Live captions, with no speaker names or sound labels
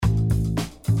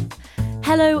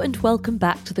Hello and welcome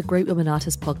back to the Great Women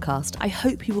Artists podcast. I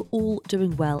hope you are all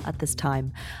doing well at this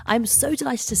time. I'm so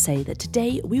delighted to say that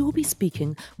today we will be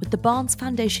speaking with the Barnes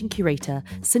Foundation curator,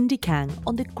 Cindy Kang,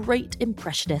 on the great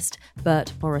impressionist,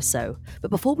 Berthe Morisot.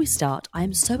 But before we start, I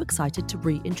am so excited to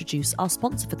reintroduce our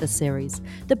sponsor for this series,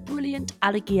 the brilliant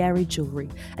Alighieri jewellery,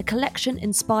 a collection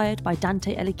inspired by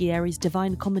Dante Alighieri's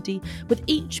Divine Comedy, with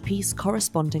each piece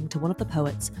corresponding to one of the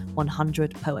poet's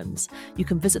 100 poems. You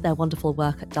can visit their wonderful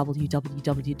work at www.alighieri.co.uk,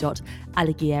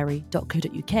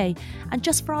 and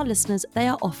just for our listeners, they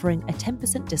are offering a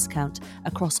 10% discount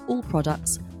across all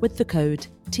products with the code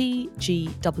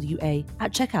TGWA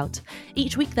at checkout.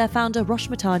 Each week their founder Rosh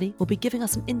Matani will be giving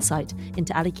us an insight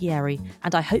into Alighieri,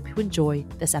 and I hope you enjoy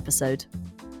this episode.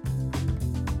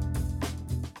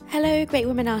 Hello Great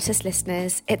Women Artists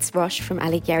listeners, it's Rosh from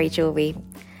Alighieri Jewellery.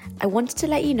 I wanted to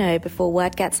let you know before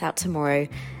word gets out tomorrow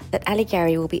that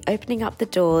Alighieri will be opening up the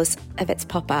doors of its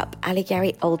pop-up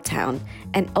Alighieri Old Town,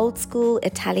 an old-school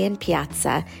Italian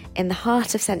piazza in the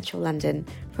heart of central London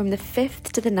from the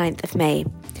 5th to the 9th of May.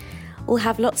 We'll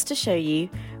have lots to show you,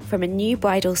 from a new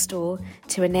bridal store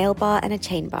to a nail bar and a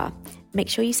chain bar. Make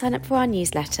sure you sign up for our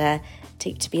newsletter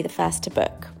to be the first to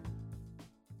book.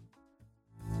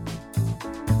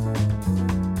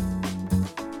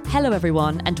 Hello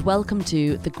everyone, and welcome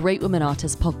to the Great Women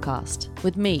Artists podcast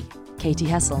with me, Katie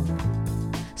Hessel.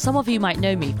 Some of you might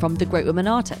know me from The Great Women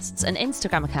Artists, an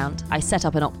Instagram account I set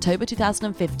up in October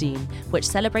 2015, which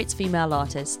celebrates female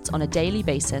artists on a daily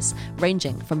basis,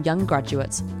 ranging from young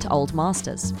graduates to old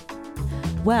masters.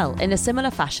 Well, in a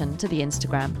similar fashion to the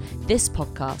Instagram, this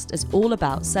podcast is all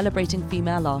about celebrating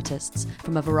female artists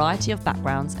from a variety of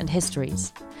backgrounds and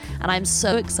histories. And I'm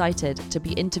so excited to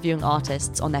be interviewing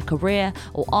artists on their career,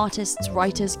 or artists,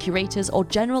 writers, curators, or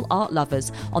general art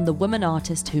lovers on the woman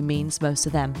artist who means most to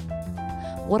them.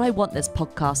 What I want this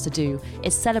podcast to do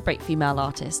is celebrate female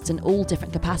artists in all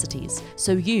different capacities,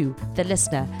 so you, the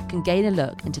listener, can gain a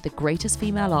look into the greatest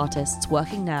female artists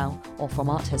working now or from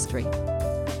art history.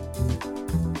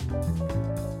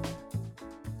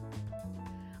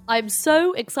 I'm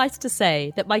so excited to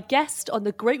say that my guest on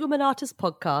the Great Women Artists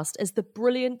podcast is the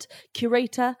brilliant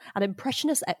curator and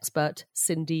impressionist expert,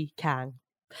 Cindy Kang.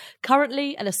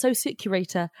 Currently an associate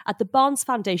curator at the Barnes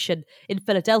Foundation in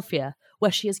Philadelphia,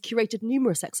 where she has curated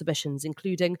numerous exhibitions,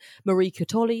 including Marie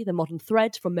Curie, The Modern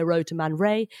Thread from Morisot to Man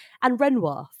Ray, and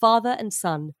Renoir, Father and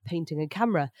Son, Painting and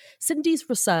Camera. Cindy's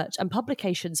research and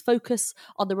publications focus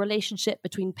on the relationship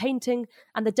between painting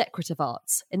and the decorative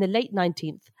arts in the late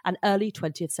 19th and early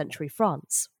 20th century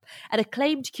France. An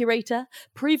acclaimed curator,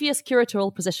 previous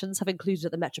curatorial positions have included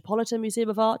at the Metropolitan Museum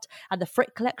of Art and the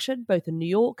Frick Collection, both in New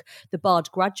York, the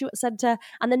Bard Graduate Center,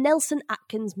 and the Nelson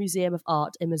Atkins Museum of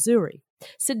Art in Missouri.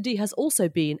 Cindy has also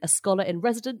been a scholar in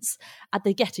residence at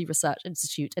the Getty Research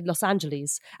Institute in Los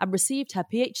Angeles and received her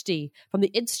PhD from the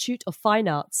Institute of Fine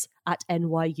Arts at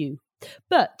NYU.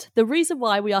 But the reason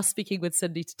why we are speaking with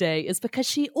Cindy today is because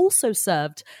she also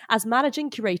served as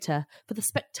managing curator for the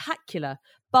spectacular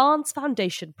Barnes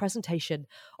Foundation presentation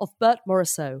of Berthe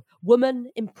Morisot,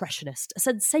 Woman Impressionist, a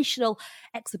sensational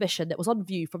exhibition that was on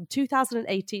view from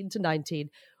 2018 to 19,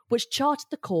 which charted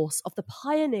the course of the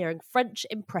pioneering French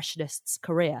Impressionists'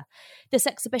 career. This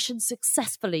exhibition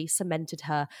successfully cemented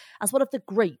her as one of the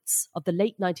greats of the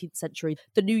late 19th century.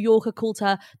 The New Yorker called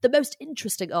her the most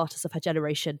interesting artist of her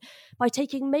generation by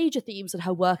taking major themes in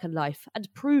her work and life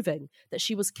and proving that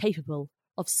she was capable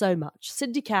of so much.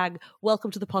 Cindy Kang,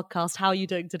 welcome to the podcast. How are you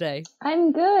doing today?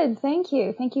 I'm good. Thank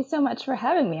you. Thank you so much for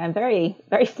having me. I'm very,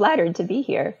 very flattered to be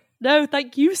here. No,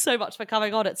 thank you so much for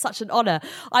coming on. It's such an honour.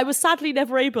 I was sadly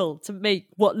never able to make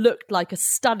what looked like a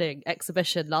stunning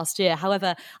exhibition last year.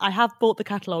 However, I have bought the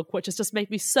catalogue, which has just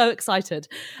made me so excited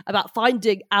about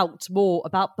finding out more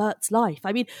about Berthe's life.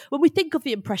 I mean, when we think of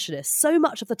the Impressionists, so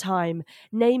much of the time,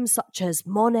 names such as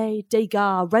Monet,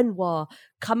 Degas, Renoir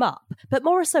come up. But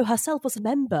Morisot herself was a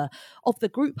member of the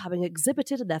group, having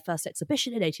exhibited in their first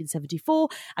exhibition in 1874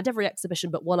 and every exhibition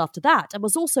but one after that, and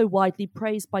was also widely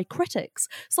praised by critics.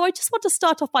 So I just want to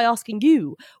start off by asking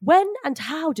you, when and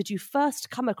how did you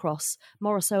first come across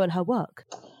Morisot and her work?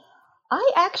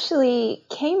 I actually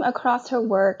came across her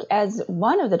work as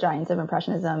one of the giants of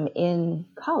Impressionism in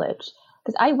college,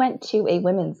 because I went to a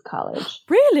women's college.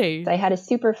 Really? So I had a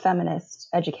super feminist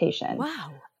education.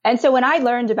 Wow. And so when I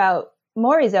learned about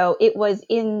Morisot, it was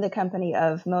in the company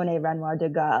of Monet, Renoir,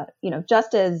 Degas,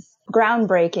 just as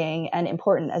groundbreaking and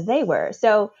important as they were.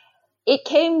 So it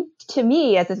came to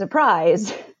me as a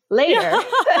surprise later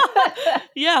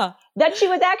Yeah. that she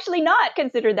was actually not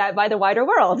considered that by the wider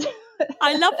world.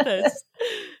 I love this.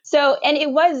 So, and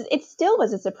it still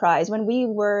was a surprise when we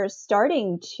were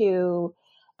starting to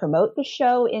promote the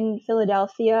show in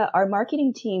Philadelphia, our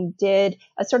marketing team did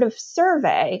a sort of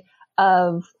survey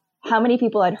of how many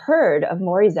people had heard of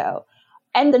Morisot.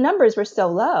 And the numbers were so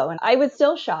low. And I was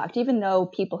still shocked, even though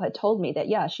people had told me that,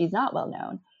 yeah, she's not well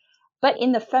known. But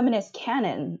in the feminist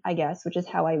canon, I guess, which is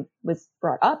how I was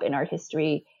brought up in art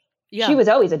history, she was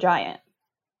always a giant.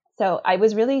 So I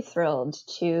was really thrilled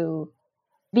to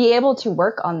be able to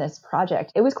work on this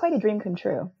project. It was quite a dream come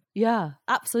true. Yeah,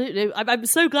 absolutely. I'm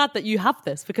so glad that you have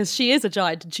this, because she is a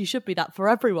giant and she should be that for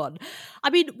everyone. I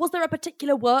mean, was there a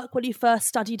particular work when you first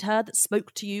studied her that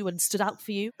spoke to you and stood out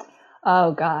for you?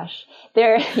 Oh, gosh.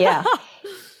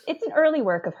 It's an early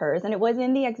work of hers, and it was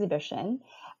in the exhibition.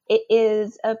 It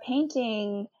is a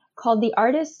painting called The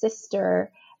Artist's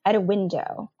Sister at a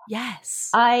Window. Yes.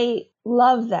 I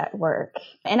love that work.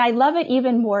 And I love it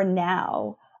even more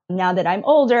now that I'm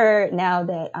older, now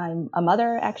that I'm a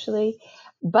mother, actually.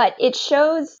 But it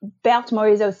shows Berthe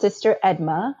Morisot's sister,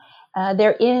 Edma.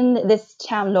 They're in this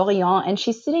town, Lorient, and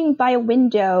she's sitting by a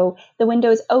window. The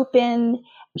window's open.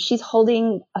 She's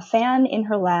holding a fan in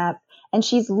her lap, and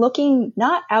she's looking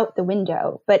not out the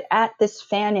window, but at this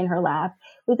fan in her lap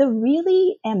with a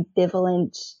really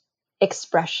ambivalent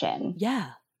expression. Yeah.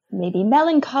 Maybe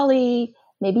melancholy,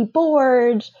 maybe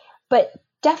bored, but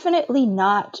definitely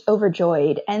not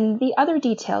overjoyed. And the other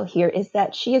detail here is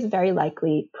that she is very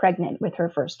likely pregnant with her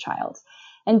first child.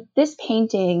 And this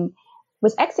painting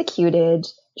was executed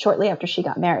shortly after she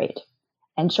got married.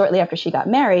 And shortly after she got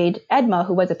married, Edma,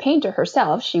 who was a painter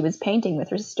herself, she was painting with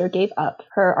her sister, gave up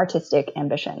her artistic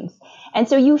ambitions. And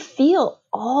so you feel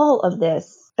all of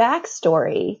this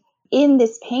backstory in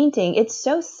this painting. It's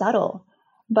so subtle,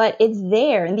 but it's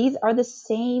there. And these are the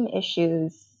same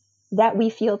issues that we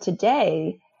feel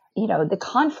today. You know, the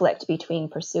conflict between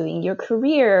pursuing your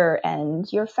career and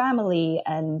your family,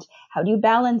 and how do you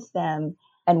balance them,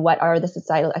 and what are the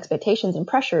societal expectations and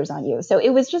pressures on you. So it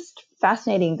was just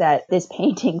fascinating that this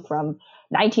painting from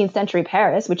 19th century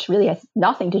Paris, which really has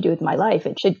nothing to do with my life,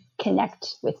 it should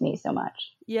connect with me so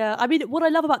much. Yeah, I mean, what I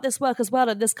love about this work as well,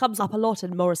 and this comes up a lot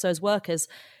in Morisot's work, is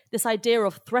this idea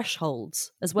of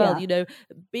thresholds as well, you know,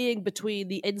 being between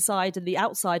the inside and the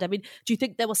outside. I mean, do you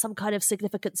think there was some kind of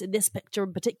significance in this picture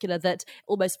in particular that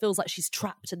almost feels like she's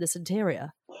trapped in this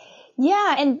interior?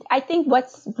 Yeah, and I think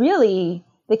what's really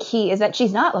the key is that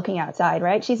she's not looking outside,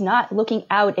 right? She's not looking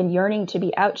out and yearning to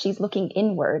be out. She's looking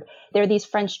inward. There are these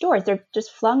French doors. They're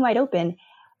just flung wide open,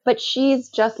 but she's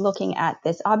just looking at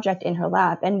this object in her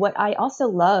lap. And what I also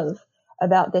love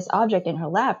about this object in her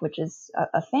lap, which is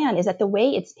a fan, is that the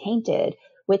way it's painted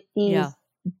with these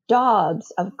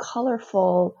daubs of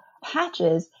colorful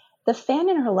patches, the fan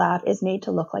in her lap is made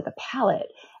to look like a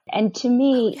palette. And to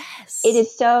me, it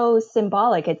is so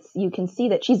symbolic. You can see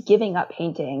that she's giving up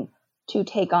painting to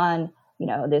take on, you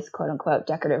know, this quote unquote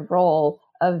decorative role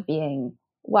of being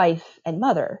wife and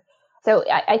mother. So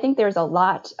I think there's a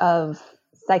lot of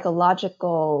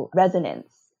psychological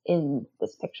resonance in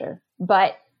this picture.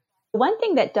 But one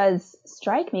thing that does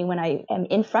strike me when I am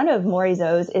in front of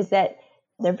Morisot's is that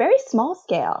they're very small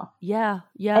scale. Yeah.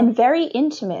 And very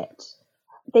intimate.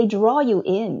 They draw you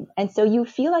in. And so you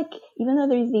feel like even though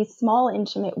there's these small,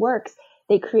 intimate works,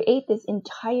 they create this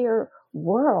entire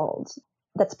world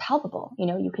that's palpable. You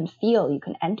know, you can feel, you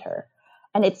can enter.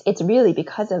 And it's really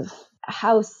because of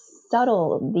how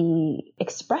subtle the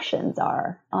expressions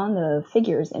are on the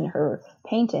figures in her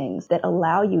paintings that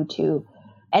allow you to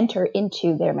enter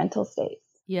into their mental states.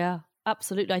 Yeah,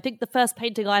 absolutely. I think the first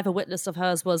painting I ever witnessed of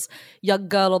hers was Young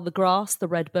Girl on the Grass, the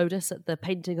Red Bodice at the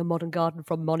Painting a Modern Garden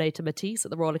from Monet to Matisse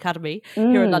at the Royal Academy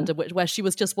here in London, where she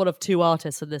was just one of two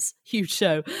artists in this huge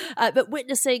show. But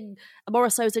witnessing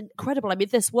Morisot is incredible. I mean,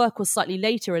 this work was slightly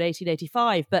later in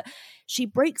 1885, but she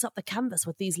breaks up the canvas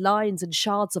with these lines and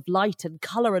shards of light and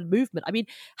colour and movement. I mean,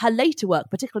 her later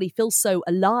work particularly feels so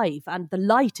alive, and the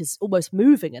light is almost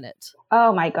moving in it.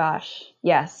 Oh my gosh,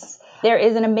 yes. There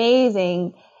is an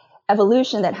amazing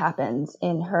evolution that happens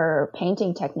in her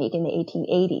painting technique in the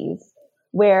 1880s,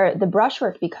 where the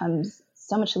brushwork becomes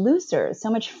so much looser, so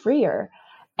much freer.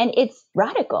 And it's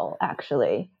radical,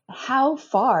 actually, how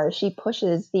far she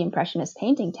pushes the Impressionist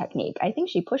painting technique. I think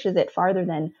she pushes it farther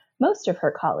than most of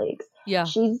her colleagues. Yeah.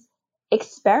 She's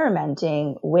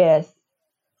experimenting with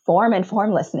form and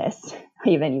formlessness,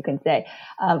 even you can say,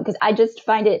 because I just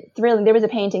find it thrilling. There was a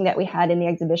painting that we had in the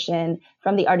exhibition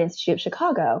from the Art Institute of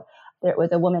Chicago. There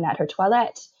was a woman at her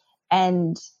toilette,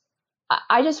 and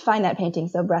I just find that painting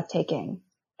so breathtaking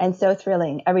and so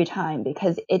thrilling every time,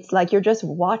 because it's like you're just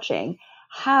watching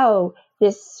how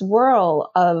this swirl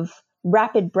of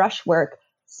rapid brushwork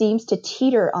seems to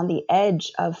teeter on the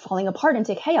edge of falling apart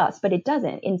into chaos, but it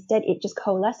doesn't. Instead, it just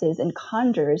coalesces and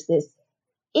conjures this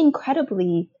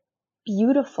incredibly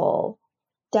beautiful,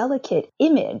 delicate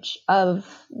image of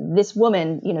this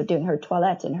woman, doing her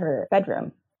toilette in her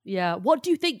bedroom. Yeah. What do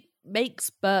you think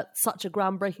makes Berthe such a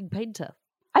groundbreaking painter?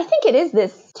 I think it is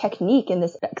this technique and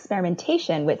this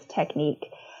experimentation with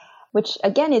technique, which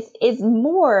again is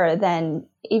more than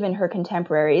even her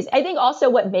contemporaries. I think also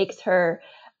what makes her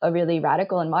a really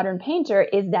radical and modern painter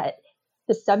is that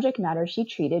the subject matter she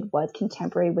treated was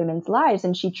contemporary women's lives,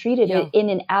 and she treated it in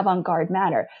an avant-garde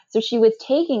manner. So she was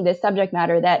taking this subject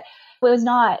matter that was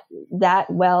not that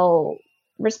well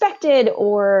respected,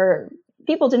 or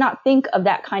people did not think of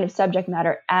that kind of subject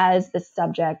matter as the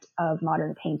subject of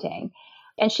modern painting.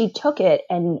 And she took it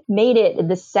and made it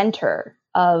the center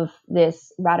of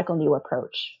this radical new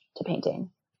approach to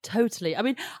painting. Totally. I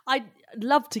mean, I'd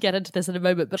love to get into this in a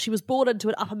moment, but she was born into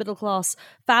an upper middle class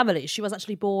family. She was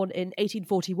actually born in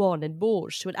 1841 in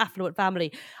Bourges to an affluent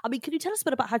family. I mean, can you tell us a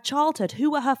bit about her childhood?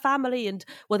 Who were her family and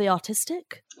were they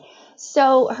artistic?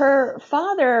 So her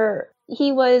father,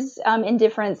 he was in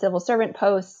different civil servant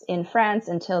posts in France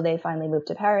until they finally moved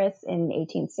to Paris in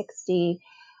 1860.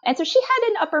 And so she had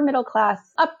an upper middle class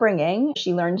upbringing.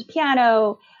 She learned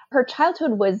piano. Her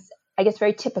childhood was, I guess,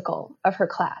 very typical of her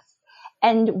class.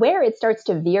 And where it starts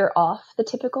to veer off the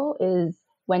typical is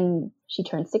when she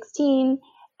turned 16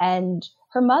 and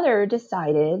her mother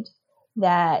decided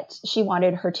that she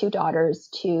wanted her two daughters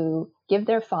to give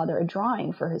their father a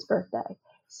drawing for his birthday.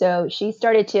 So she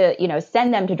started to,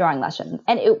 send them to drawing lessons.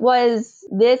 And it was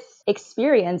this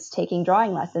experience taking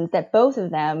drawing lessons that both of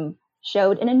them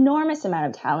showed an enormous amount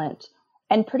of talent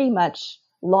and pretty much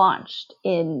launched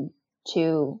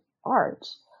into art.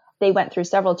 They went through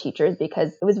several teachers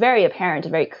because it was very apparent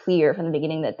and very clear from the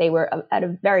beginning that they were at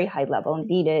a very high level and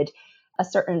needed a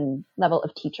certain level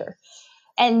of teacher.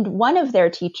 And one of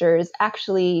their teachers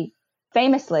actually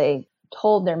famously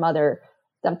told their mother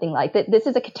something like that, this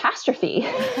is a catastrophe.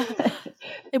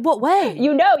 In what way?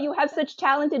 You have such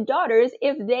talented daughters.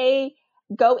 If they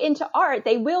go into art,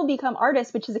 they will become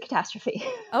artists, which is a catastrophe.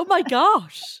 Oh my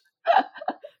gosh.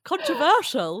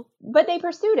 Controversial. But they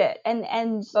pursued it.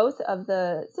 And both of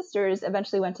the sisters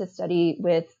eventually went to study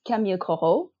with Camille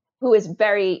Corot, who is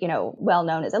very, well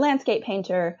known as a landscape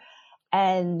painter.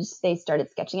 And they started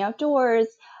sketching outdoors.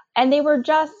 And they were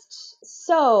just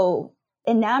so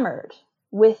enamored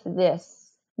with this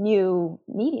new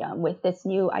medium, with this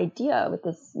new idea, with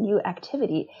this new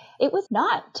activity. It was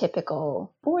not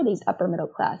typical for these upper middle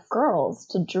class girls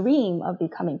to dream of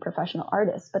becoming professional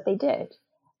artists, but they did.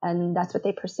 And that's what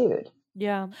they pursued.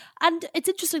 Yeah. And it's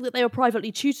interesting that they were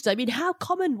privately tutored. I mean, how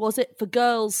common was it for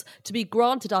girls to be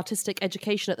granted artistic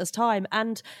education at this time?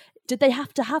 And did they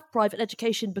have to have private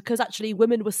education because actually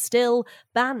women were still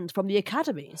banned from the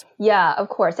academies? Yeah, of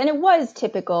course. And it was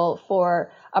typical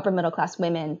for upper middle class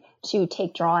women to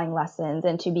take drawing lessons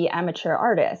and to be amateur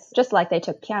artists, just like they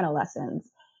took piano lessons.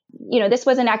 This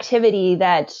was an activity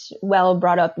that well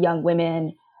brought up young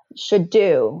women should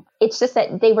do. It's just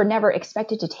that they were never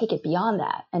expected to take it beyond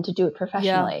that and to do it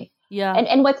professionally. Yeah.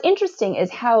 And what's interesting is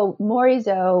how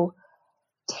Morisot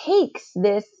takes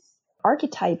this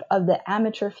archetype of the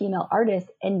amateur female artist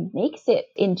and makes it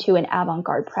into an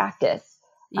avant-garde practice,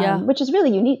 which is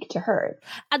really unique to her.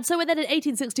 And so then in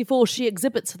 1864, she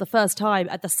exhibits for the first time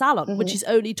at the Salon, when she's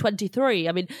only 23.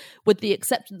 I mean, with the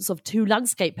acceptance of 2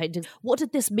 landscape paintings, what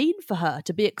did this mean for her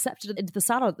to be accepted into the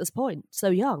Salon at this point, so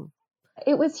young?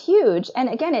 It was huge. And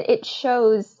again, it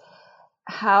shows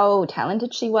how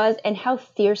talented she was and how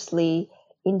fiercely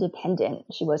independent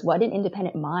she was. What an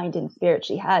independent mind and spirit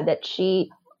she had, that she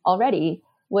already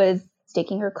was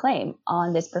staking her claim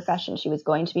on this profession. She was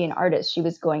going to be an artist. She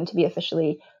was going to be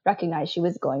officially recognized. She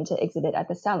was going to exhibit at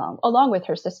the Salon along with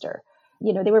her sister.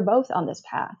 They were both on this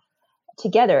path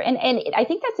together. And I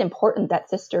think that's important, that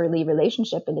sisterly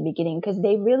relationship in the beginning, because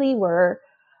they really were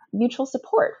mutual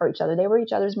support for each other. They were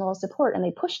each other's moral support, and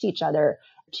they pushed each other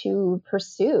to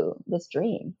pursue this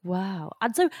dream. Wow.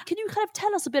 And so can you kind of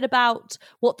tell us a bit about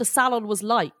what the Salon was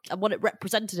like and what it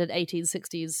represented in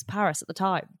 1860s Paris at the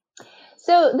time?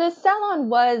 So the Salon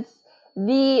was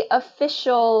the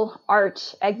official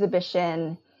art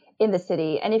exhibition in the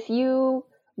city. And if you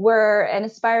were an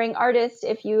aspiring artist,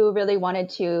 if you really wanted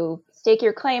to stake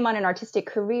your claim on an artistic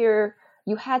career,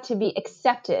 you had to be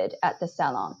accepted at the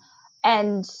Salon.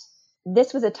 And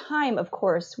this was a time, of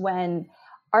course, when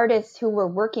artists who were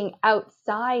working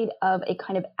outside of a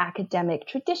kind of academic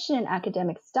tradition,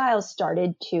 academic style,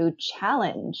 started to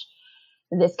challenge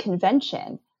this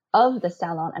convention of the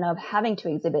Salon and of having to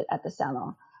exhibit at the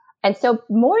Salon. And so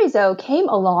Morisot came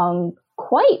along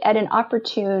quite at an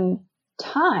opportune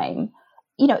time.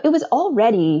 It was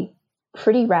already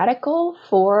pretty radical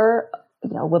for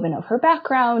a woman of her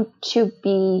background to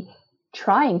be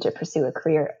trying to pursue a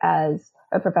career as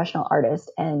a professional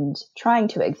artist and trying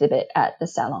to exhibit at the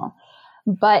salon.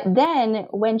 But then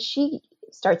when she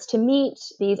starts to meet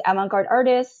these avant-garde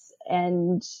artists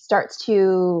and starts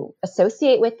to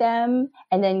associate with them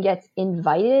and then gets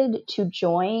invited to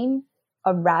join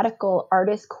a radical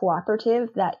artist cooperative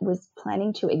that was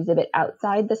planning to exhibit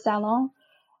outside the salon,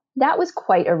 that was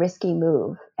quite a risky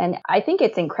move. And I think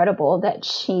it's incredible that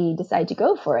she decided to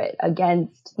go for it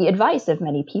against the advice of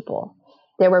many people.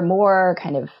 There were more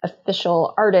kind of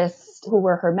official artists who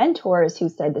were her mentors who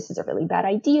said, this is a really bad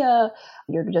idea.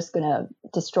 You're just going to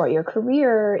destroy your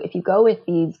career if you go with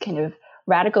these kind of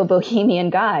radical bohemian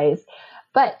guys.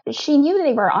 But she knew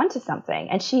they were onto something,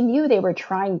 and she knew they were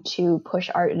trying to push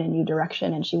art in a new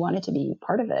direction, and she wanted to be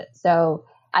part of it. So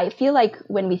I feel like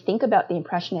when we think about the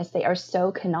Impressionists, they are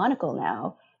so canonical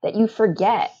now that you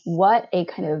forget what a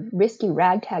kind of risky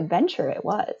ragtag venture it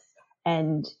was.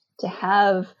 And to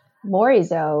have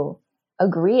Morisot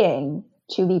agreeing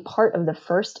to be part of the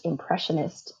first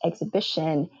Impressionist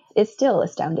exhibition is still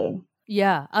astounding.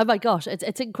 Yeah. Oh my gosh,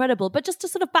 it's incredible. But just to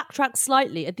sort of backtrack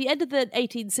slightly, at the end of the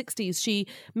 1860s, she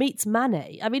meets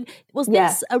Manet. I mean, was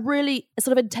this a really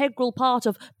sort of integral part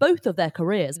of both of their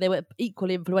careers? They were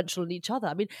equally influential in each other.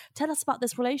 I mean, tell us about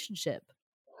this relationship.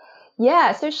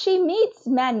 Yeah, so she meets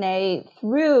Manet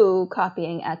through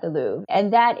copying at the Louvre,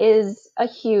 and that is a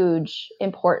huge,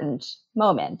 important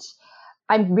moment.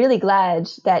 I'm really glad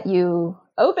that you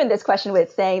opened this question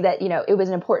with saying that, it was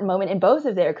an important moment in both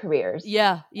of their careers.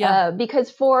 Yeah. Because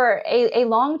for a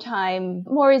long time,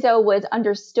 Morisot was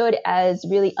understood as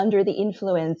really under the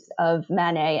influence of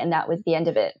Manet, and that was the end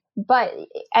of it. But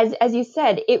as you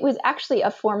said, it was actually a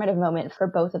formative moment for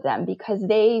both of them because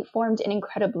they formed an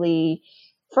incredibly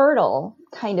fertile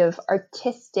kind of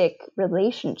artistic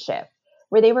relationship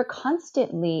where they were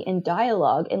constantly in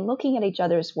dialogue and looking at each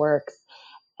other's works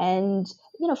and,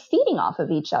 feeding off of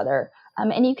each other.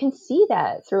 And you can see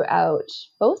that throughout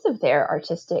both of their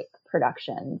artistic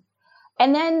productions.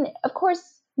 And then, of course,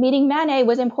 meeting Manet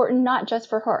was important not just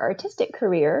for her artistic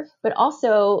career, but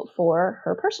also for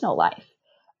her personal life,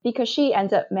 because she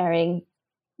ends up marrying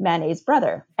Manet's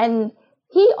brother. And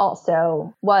he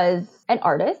also was an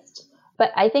artist.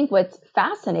 But I think what's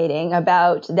fascinating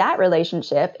about that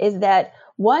relationship is that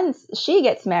once she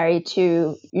gets married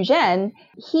to Eugène,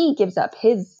 he gives up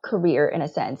his career in a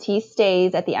sense. He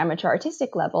stays at the amateur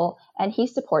artistic level and he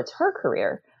supports her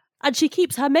career. And she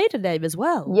keeps her maiden name as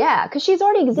well. Yeah, because she's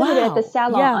already exhibited at the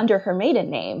salon under her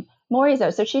maiden name,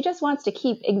 Morisot. So she just wants to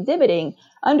keep exhibiting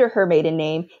under her maiden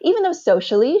name, even though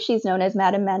socially she's known as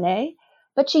Madame Manet.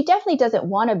 But she definitely doesn't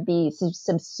want to be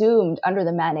subsumed under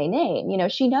the Manet name.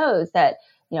 She knows that,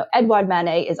 Edouard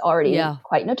Manet is already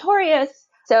quite notorious.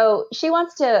 So she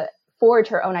wants to forge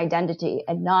her own identity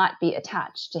and not be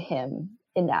attached to him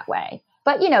in that way.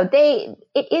 But,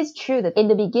 it is true that in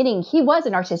the beginning, he was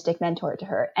an artistic mentor to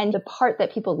her. And the part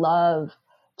that people love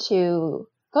to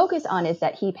focus on is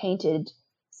that he painted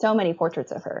so many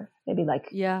portraits of her, maybe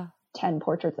 10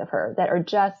 portraits of her that are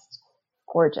just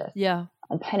gorgeous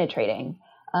and penetrating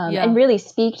and really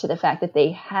speak to the fact that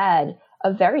they had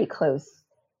a very close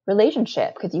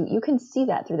relationship, because you can see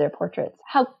that through their portraits,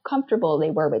 how comfortable they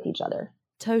were with each other.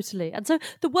 Totally. And so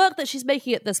the work that she's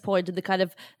making at this point in the kind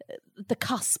of the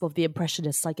cusp of the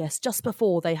Impressionists, I guess, just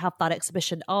before they have that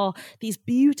exhibition, are these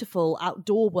beautiful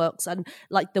outdoor works. And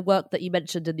like the work that you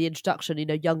mentioned in the introduction,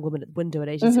 Young Woman at the Window in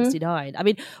 1869. I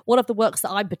mean, one of the works that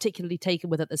I'm particularly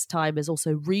taken with at this time is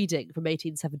also Reading from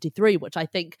 1873, which I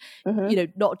think,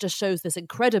 not just shows this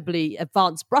incredibly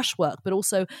advanced brushwork, but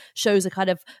also shows a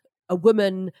kind of a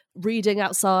woman reading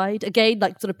outside, again,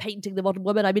 like sort of painting the modern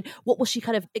woman. I mean, what was she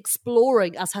kind of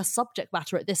exploring as her subject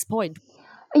matter at this point?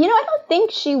 I don't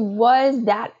think she was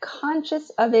that conscious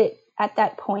of it at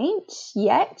that point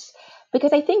yet,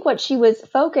 because I think what she was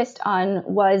focused on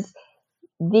was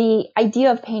the idea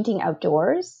of painting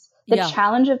outdoors, the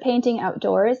challenge of painting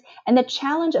outdoors, and the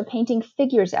challenge of painting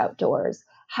figures outdoors.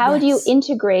 How do you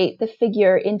integrate the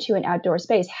figure into an outdoor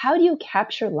space? How do you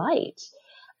capture light?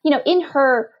 In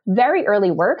her very early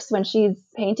works, when she's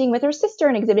painting with her sister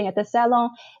and exhibiting at the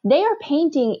Salon, they are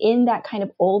painting in that kind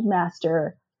of old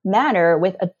master manner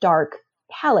with a dark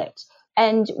palette.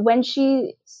 And when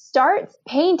she starts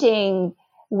painting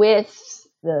with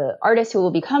the artist who will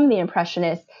become the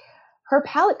Impressionist, her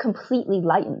palette completely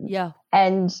lightens. Yeah.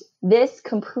 And this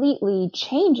completely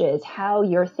changes how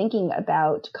you're thinking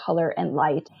about color and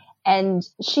light. And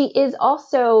she is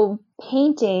also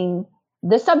painting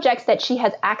the subjects that she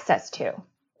has access to.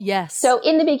 Yes. So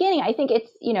in the beginning, I think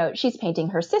it's, she's painting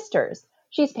her sisters.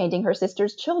 She's painting her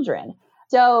sisters' children.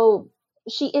 So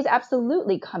she is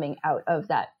absolutely coming out of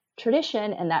that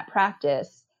tradition and that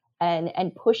practice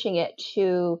and pushing it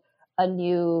to a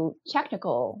new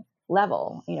technical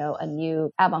level, a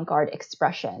new avant-garde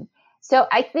expression. So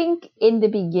I think in the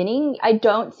beginning, I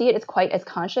don't see it as quite as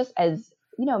conscious as,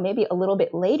 maybe a little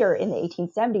bit later in the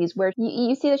 1870s, where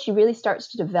you see that she really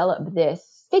starts to develop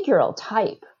this figural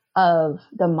type of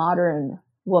the modern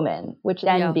woman, which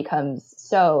then becomes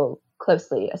so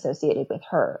closely associated with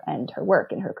her and her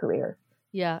work and her career.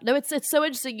 Yeah, no, it's so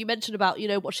interesting you mentioned about,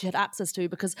 what she had access to,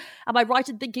 because am I right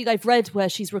in thinking I've read where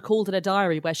she's recalled in a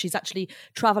diary where she's actually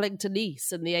traveling to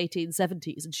Nice in the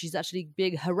 1870s and she's actually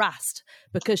being harassed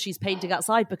because she's painting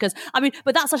outside but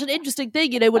that's such an interesting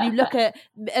thing, when you look at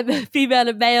female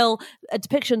and male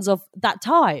depictions of that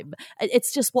time,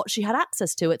 it's just what she had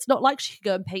access to. It's not like she could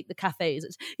go and paint the cafes.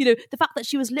 It's, the fact that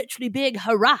she was literally being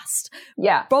harassed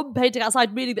from painting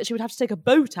outside, meaning that she would have to take a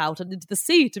boat out and into the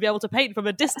sea to be able to paint from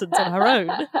a distance on her own.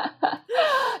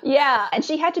 Yeah, and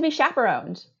she had to be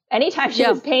chaperoned anytime she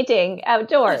was painting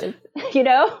outdoors,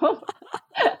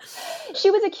 She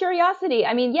was a curiosity.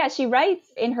 I mean, she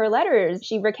writes in her letters,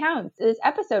 she recounts this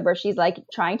episode where she's like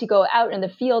trying to go out in the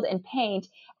field and paint.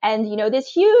 And, this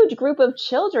huge group of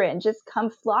children just come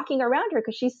flocking around her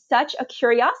because she's such a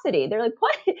curiosity. They're like,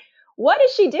 what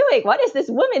is she doing? What is this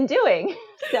woman doing?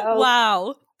 So,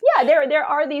 wow. Yeah, there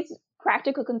are these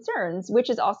practical concerns, which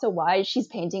is also why she's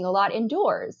painting a lot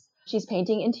indoors. She's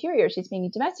painting interiors, she's painting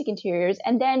domestic interiors.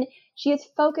 And then she is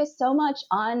focused so much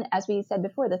on, as we said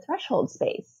before, the threshold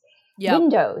space,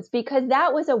 windows, because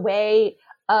that was a way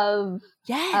of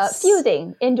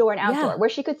fusing indoor and outdoor, where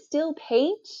she could still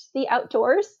paint the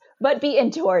outdoors, but be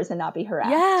indoors and not be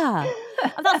harassed. Yeah.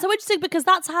 And that's so interesting because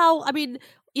that's how, when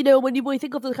you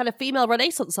think of the kind of female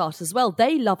Renaissance art as well,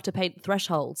 they love to paint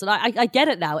thresholds. And I get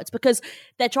it now. It's because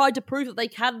they're trying to prove that they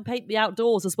can paint the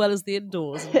outdoors as well as the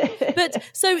indoors. But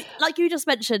so, like you just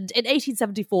mentioned, in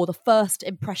 1874, the first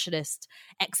Impressionist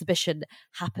exhibition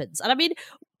happens. And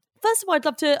first of all, I'd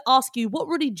love to ask you, what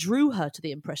really drew her to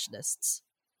the Impressionists?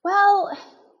 Well,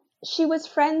 she was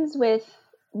friends with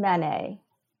Manet.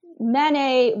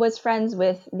 Manet was friends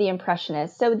with the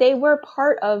Impressionists. So they were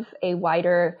part of a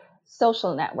wider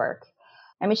social network.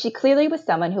 She clearly was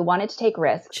someone who wanted to take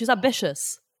risks. She was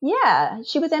ambitious. Yeah,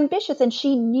 she was ambitious and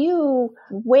she knew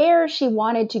where she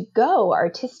wanted to go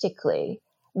artistically,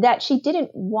 that she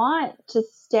didn't want to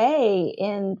stay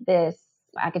in this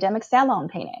academic salon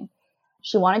painting.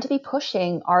 She wanted to be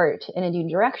pushing art in a new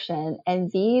direction.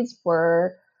 And these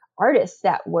were artists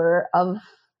that were of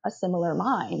a similar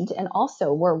mind and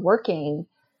also were working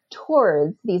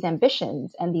towards these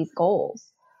ambitions and these goals.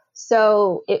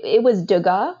 So it was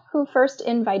Degas who first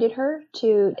invited her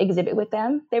to exhibit with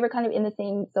them. They were kind of in the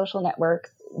same social networks.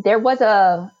 There was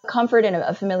a comfort and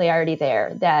a familiarity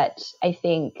there that I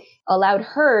think allowed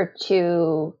her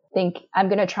to think, I'm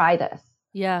going to try this.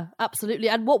 Yeah, absolutely.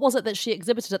 And what was it that she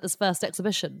exhibited at this first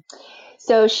exhibition?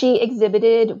 So she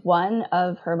exhibited one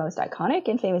of her most iconic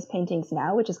and famous paintings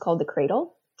now, which is called The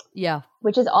Cradle. Yeah.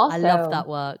 Which is also... I love that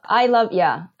work. I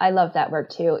love that work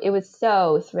too. It was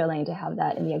so thrilling to have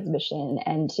that in the exhibition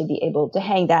and to be able to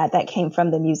hang that. That came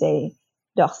from the Musée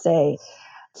d'Orsay.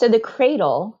 So The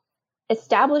Cradle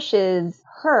establishes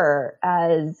her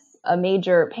as a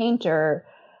major painter,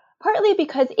 partly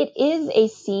because it is a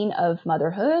scene of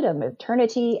motherhood, of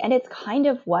maternity, and it's kind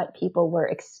of what people were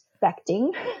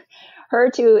expecting her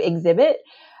to exhibit.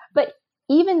 But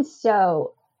even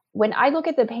so, when I look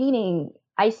at the painting,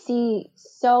 I see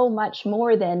so much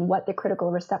more than what the critical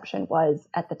reception was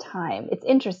at the time. It's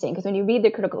interesting because when you read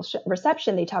the critical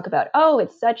reception, they talk about, oh,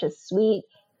 it's such a sweet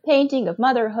painting of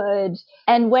motherhood.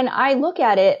 And when I look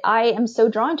at it, I am so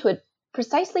drawn to it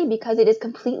precisely because it is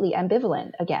completely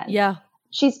ambivalent again. Yeah.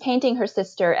 She's painting her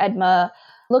sister, Edma,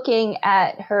 looking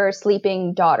at her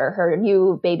sleeping daughter, her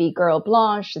new baby girl,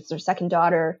 Blanche. It's her second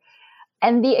daughter.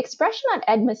 And the expression on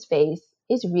Edma's face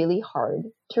is really hard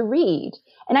to read.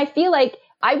 And I feel like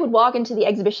I would walk into the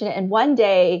exhibition and one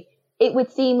day it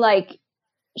would seem like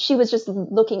she was just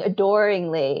looking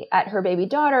adoringly at her baby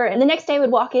daughter. And the next day I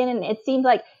would walk in and it seemed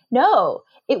like, no,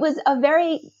 it was a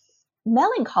very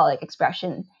melancholic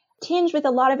expression tinged with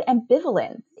a lot of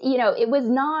ambivalence. It was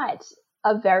not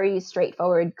a very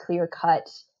straightforward, clear-cut,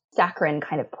 saccharine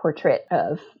kind of portrait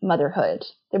of motherhood.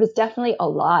 There was definitely a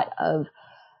lot of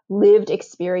lived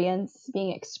experience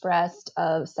being expressed,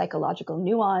 of psychological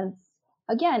nuance,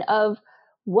 again, of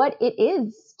what it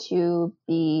is to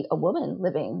be a woman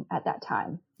living at that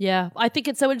time. Yeah, I think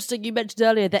it's so interesting. You mentioned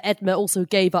earlier that Edna also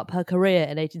gave up her career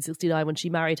in 1869 when she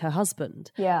married her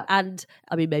husband. Yeah. And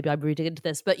I mean, maybe I'm reading into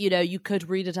this, but you could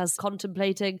read it as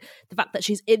contemplating the fact that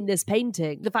she's in this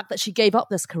painting, the fact that she gave up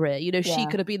this career. She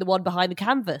could have been the one behind the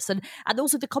canvas. And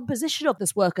also the composition of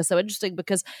this work is so interesting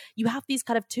because you have these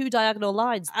kind of two diagonal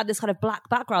lines and this kind of black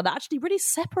background that actually really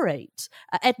separate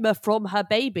Edna from her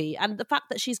baby. And the fact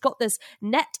that she's got this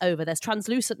net over this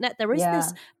translucent net, there is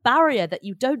this barrier that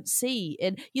you don't see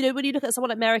in, when you look at someone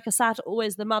like Mary Cassatt,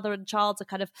 always the mother and child are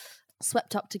kind of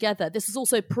swept up together. This is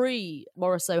also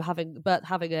pre-Morisot Berthe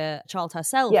having a child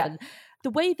herself. Yeah. And the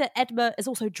way that Edna is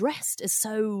also dressed is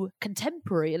so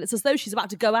contemporary, and it's as though she's about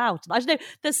to go out. And I don't know,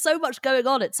 there's so much going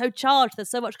on. It's so charged. There's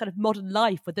so much kind of modern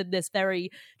life within this very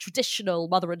traditional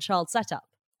mother and child setup.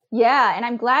 Yeah, and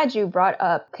I'm glad you brought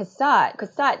up Cassatt.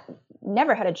 Cassatt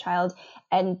never had a child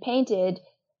and painted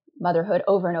motherhood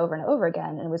over and over and over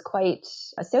again, and was quite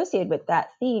associated with that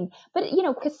theme. But,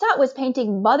 Cassatt was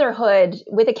painting motherhood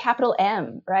with a capital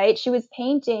M, right? She was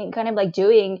painting, kind of like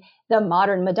doing the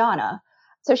modern Madonna.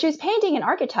 So she was painting an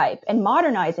archetype and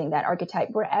modernizing that archetype,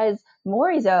 whereas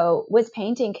Morisot was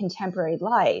painting contemporary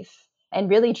life and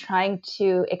really trying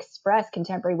to express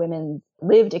contemporary women's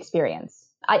lived experience.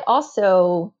 I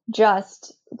also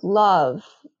just love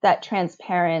that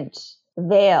transparent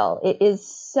veil. It is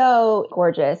so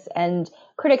gorgeous, and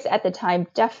critics at the time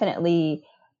definitely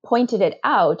pointed it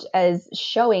out as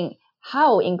showing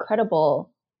how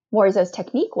incredible Morisot's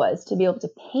technique was to be able to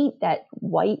paint that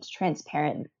white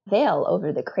transparent veil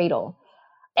over the cradle.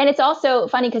 And it's also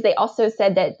funny because they also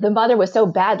said that the mother was so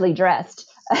badly dressed.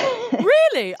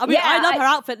 Really? I mean, yeah, I love her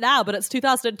outfit now, but it's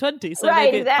 2020, so right,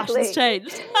 maybe exactly. fashion's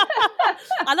changed.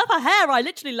 I love her hair. I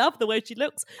literally love the way she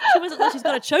looks. She looks like she's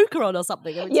got a choker on or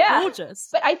something. I mean, it's gorgeous.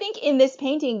 But I think in this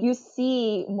painting, you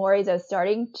see Morisot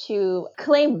starting to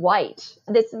claim white.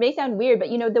 This may sound weird, but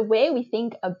the way we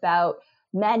think about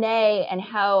Manet and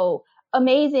how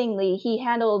amazingly he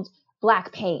handled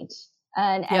black paint,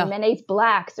 and Manet's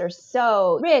blacks are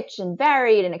so rich and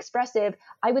varied and expressive.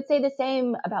 I would say the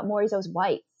same about Morisot's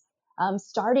whites.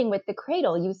 Starting with the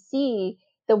cradle, you see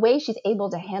the way she's able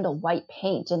to handle white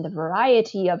paint and the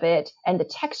variety of it and the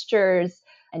textures,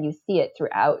 and you see it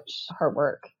throughout her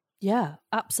work. Yeah,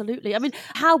 absolutely. I mean,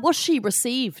 how was she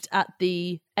received at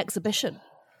the exhibition?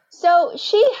 So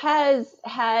she has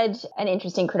had an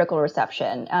interesting critical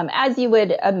reception. As you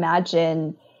would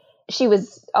imagine, she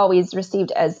was always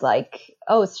received as like,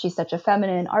 oh, she's such a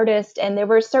feminine artist. And there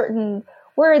were certain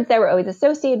words that were always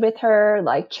associated with her,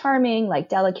 like charming, like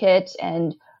delicate.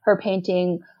 And her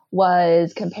painting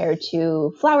was compared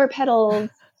to flower petals.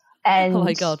 And oh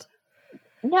my God.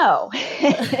 No.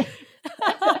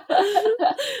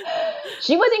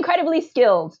 She was incredibly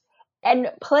skilled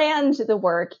and planned the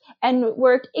work and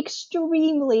worked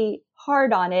extremely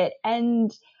hard on it.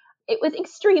 And it was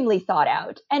extremely thought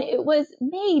out, and it was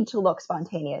made to look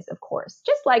spontaneous, of course,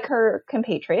 just like her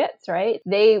compatriots, right?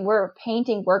 They were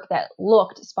painting work that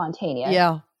looked spontaneous.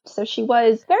 Yeah. So she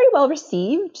was very well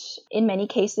received in many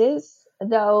cases,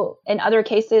 though in other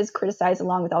cases criticized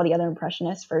along with all the other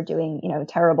Impressionists for doing,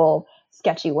 terrible,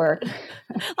 sketchy work.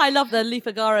 I love the Le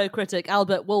Figaro critic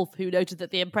Albert Wolff, who noted that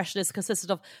the Impressionists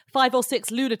consisted of 5 or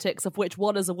 6 lunatics, of which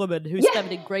one is a woman whose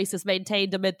feminine grace is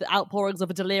maintained amid the outpourings of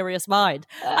a delirious mind.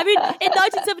 I mean, in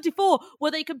 1974,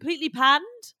 were they completely panned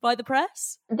by the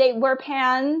press? They were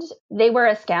panned. They were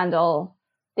a scandal.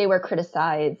 They were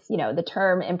criticized. The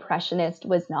term impressionist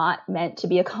was not meant to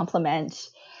be a compliment.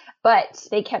 But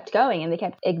they kept going and they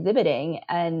kept exhibiting,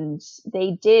 and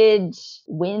they did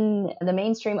win the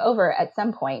mainstream over at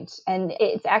some point. And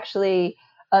it's actually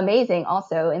amazing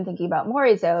also in thinking about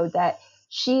Morisot that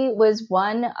she was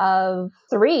one of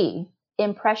 3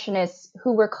 Impressionists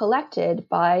who were collected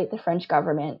by the French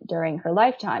government during her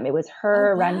lifetime. It was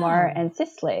her, Renoir, and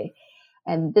Sisley.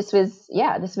 And this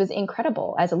was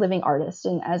incredible as a living artist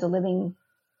and as a living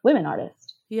women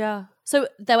artist. Yeah. So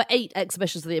there were 8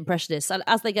 exhibitions of the Impressionists, and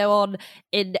as they go on,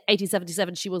 in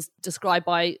 1877, she was described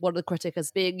by one of the critics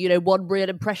as being, one real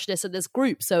Impressionist in this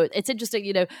group. So it's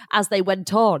interesting, as they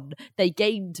went on, they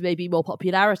gained maybe more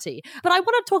popularity. But I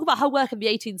want to talk about her work in the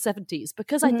 1870s,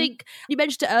 because I think you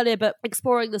mentioned it earlier, but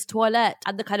exploring this toilette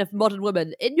and the kind of modern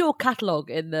woman. In your catalogue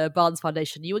in the Barnes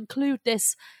Foundation, you include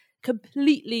this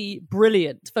completely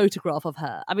brilliant photograph of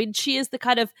her. I mean, she is the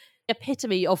kind of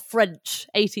epitome of French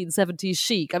 1870s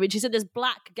chic. I mean, she's in this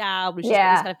black gown, she's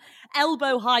got these kind of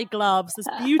elbow-high gloves, this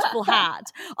beautiful hat,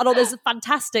 and on this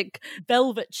fantastic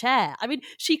velvet chair. I mean,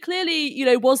 she clearly,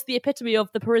 was the epitome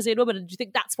of the Parisian woman, and do you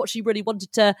think that's what she really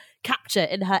wanted to capture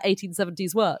in her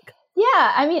 1870s work?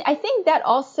 Yeah, I mean, I think that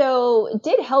also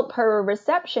did help her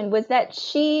reception, was that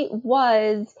she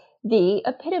was the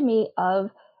epitome of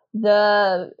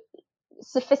the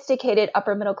sophisticated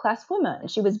upper middle class woman.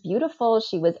 She was beautiful,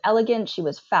 she was elegant, she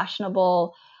was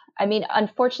fashionable. I mean,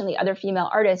 unfortunately, other female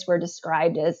artists were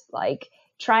described as like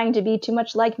trying to be too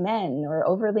much like men or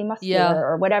overly muscular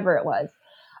or whatever it was.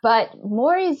 But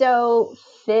Morisot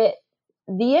fit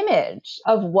the image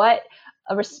of what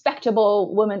a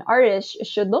respectable woman artist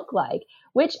should look like,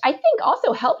 which I think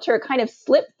also helped her kind of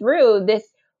slip through this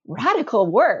radical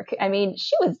work. I mean,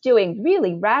 she was doing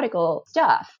really radical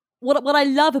stuff. What I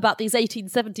love about these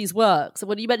 1870s works, and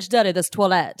when you mentioned earlier, there's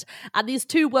Toilette, and these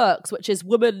two works, which is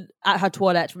Woman at Her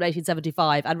Toilette from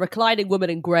 1875 and Reclining Woman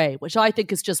in Grey, which I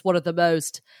think is just one of the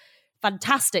most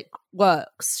fantastic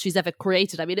works she's ever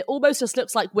created. I mean, it almost just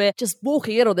looks like we're just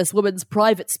walking in on this woman's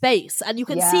private space, and you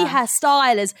can see her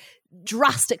style is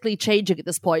drastically changing at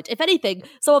this point. If anything,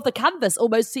 some of the canvas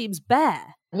almost seems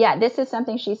bare. Yeah, this is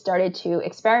something she started to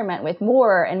experiment with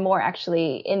more and more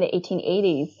actually in the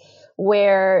 1880s,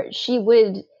 where she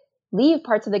would leave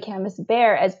parts of the canvas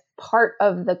bare as part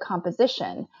of the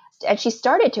composition. And she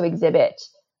started to exhibit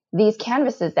these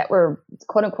canvases that were,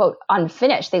 quote unquote,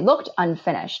 unfinished. They looked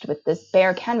unfinished with this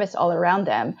bare canvas all around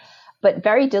them, but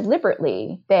very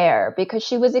deliberately bare, because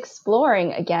she was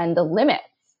exploring, again, the limits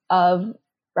of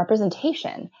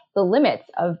representation, the limits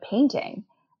of painting.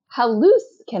 How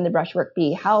loose can the brushwork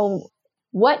be?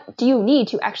 What do you need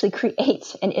to actually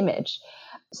create an image?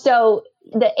 So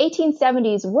the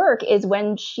 1870s work is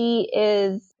when she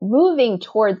is moving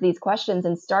towards these questions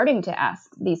and starting to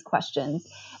ask these questions.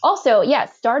 Also,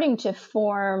 starting to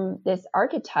form this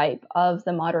archetype of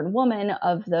the modern woman,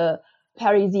 of the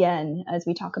Parisienne, as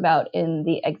we talk about in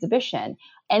the exhibition.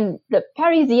 And the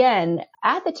Parisienne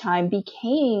at the time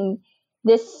became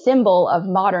this symbol of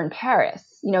modern Paris,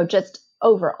 just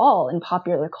overall in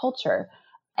popular culture.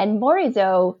 And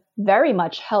Morisot very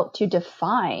much helped to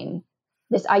define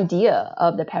this idea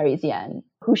of the Parisienne,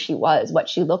 who she was, what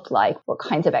she looked like, what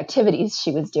kinds of activities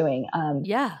she was doing.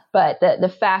 But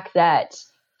the fact that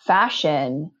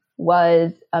fashion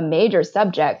was a major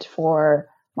subject for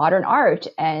modern art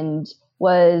and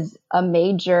was a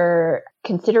major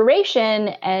consideration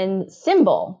and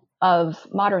symbol of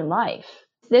modern life.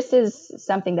 This is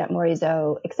something that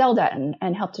Morisot excelled at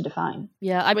and helped to define.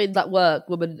 Yeah, I mean, that work,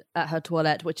 Woman at Her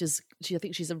Toilette, which is, I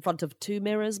think she's in front of two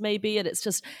mirrors maybe, and it's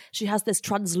just, she has this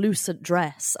translucent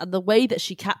dress, and the way that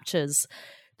she captures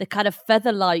the kind of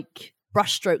feather-like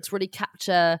brushstrokes really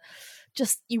capture,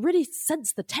 just, you really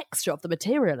sense the texture of the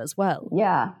material as well.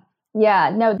 Yeah,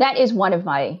 no, that is one of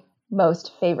my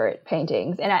most favorite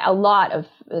paintings. And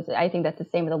I think that's the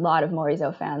same with a lot of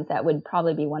Morisot fans. That would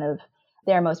probably be one of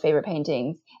their most favorite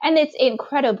paintings. And it's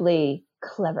incredibly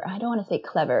clever. I don't want to say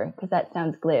clever because that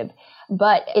sounds glib,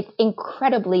 but it's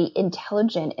incredibly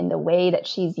intelligent in the way that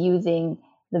she's using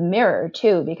the mirror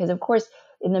too, because of course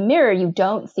in the mirror you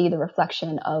don't see the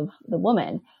reflection of the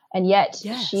woman, and yet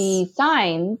she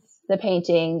signs the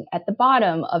painting at the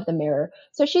bottom of the mirror.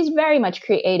 So she's very much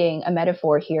creating a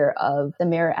metaphor here of the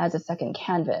mirror as a second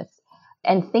canvas,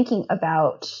 and thinking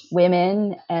about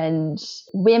women and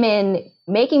women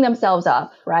making themselves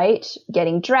up, right?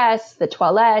 Getting dressed, the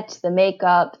toilette, the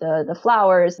makeup, the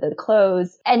flowers, the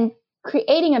clothes, and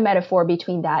creating a metaphor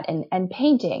between that and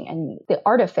painting and the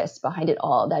artifice behind it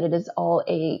all, that it is all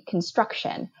a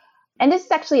construction. And this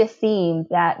is actually a theme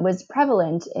that was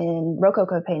prevalent in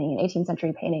Rococo painting, in 18th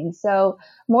century painting. So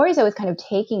Morisot is kind of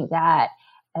taking that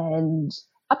and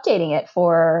updating it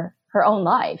for her own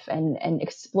life and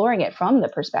exploring it from the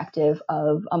perspective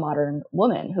of a modern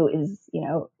woman who is,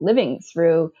 living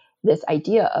through this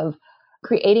idea of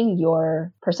creating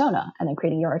your persona and then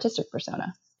creating your artistic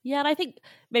persona. Yeah, and I think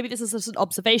maybe this is just an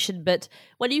observation, but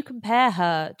when you compare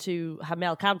her to her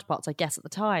male counterparts, I guess, at the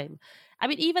time, I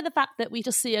mean, even the fact that we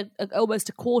just see almost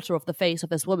a quarter of the face of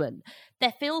this woman,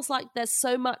 there feels like there's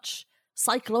so much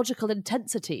psychological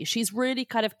intensity. She's really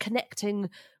kind of connecting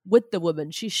with the woman.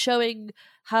 She's showing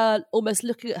her almost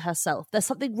looking at herself. There's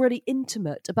something really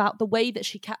intimate about the way that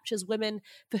she captures women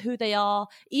for who they are,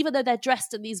 even though they're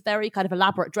dressed in these very kind of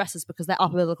elaborate dresses because they're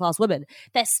upper middle class women.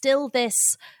 There's still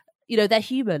this, they're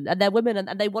human and they're women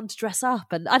and they want to dress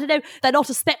up. And I don't know, they're not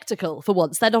a spectacle for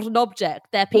once. They're not an object.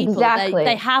 They're people. Exactly.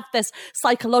 They have this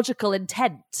psychological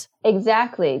intent.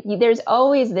 Exactly. There's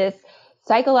always this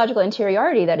psychological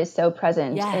interiority that is so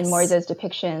present in Morisot's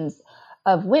depictions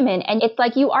of women. And it's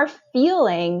like you are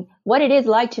feeling what it is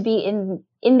like to be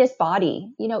in this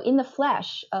body, in the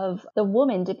flesh of the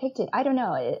woman depicted. I don't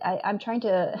know. I'm trying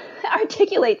to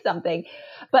articulate something.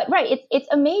 But right, it's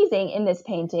amazing in this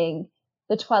painting,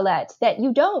 the toilette that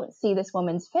you don't see this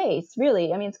woman's face,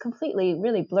 really. I mean, it's completely,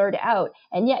 really blurred out.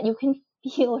 And yet you can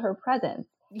feel her presence.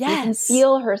 Yes. You can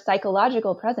feel her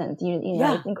psychological presence. You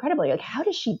know, It's incredible. You're like, how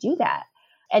does she do that?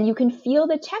 And you can feel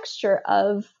the texture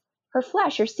of her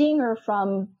flesh. You're seeing her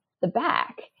from the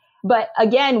back. But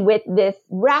again, with this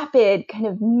rapid kind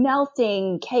of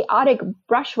melting, chaotic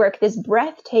brushwork, this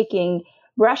breathtaking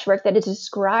brushwork that is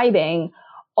describing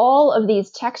all of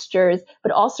these textures,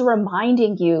 but also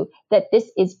reminding you that this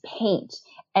is paint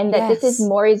and that this is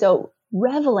Morisot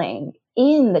reveling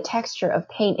in the texture of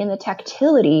paint, in the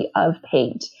tactility of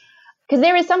paint. Because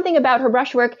there is something about her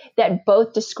brushwork that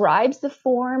both describes the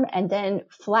form and then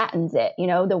flattens it. You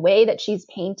know, the way that she's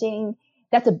painting,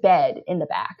 that's a bed in the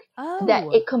back. Oh.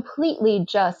 That it completely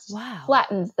just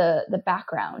flattens the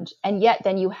background. And yet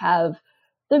then you have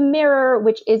the mirror,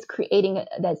 which is creating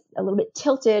that's a little bit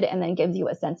tilted and then gives you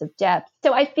a sense of depth.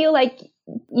 So I feel like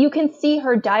you can see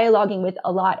her dialoguing with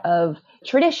a lot of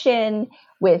tradition,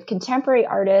 with contemporary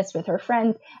artists, with her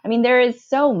friends. I mean, there is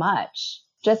so much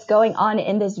just going on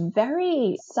in this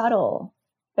very subtle,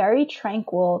 very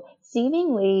tranquil,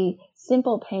 seemingly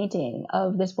simple painting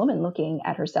of this woman looking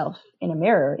at herself in a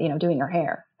mirror, you know, doing her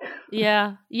hair.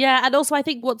 Yeah. And also I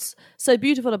think what's so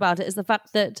beautiful about it is the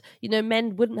fact that, you know,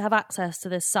 men wouldn't have access to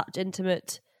this such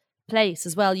intimate place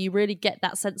as well. You really get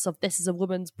that sense of this is a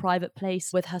woman's private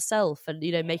place with herself and,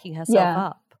 you know, making herself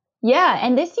up. Yeah,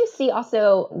 and this you see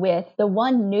also with the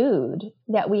one nude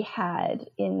that we had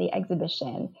in the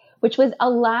exhibition, which was a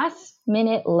last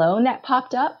minute loan that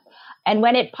popped up. And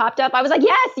when it popped up, I was like,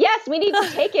 yes, we need to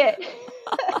take it.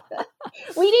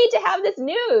 We need to have this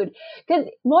nude. Because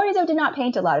Morisot did not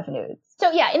paint a lot of nudes.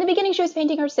 So yeah, in the beginning, she was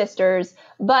painting her sisters.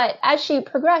 But as she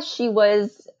progressed, she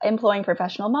was employing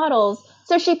professional models.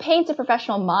 So she paints a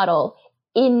professional model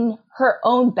in her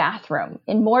own bathroom,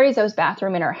 in Morisot's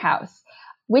bathroom in her house,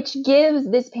 which gives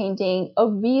this painting a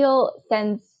real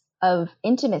sense of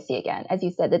intimacy again. As you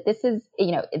said, that this is,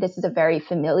 you know, this is a very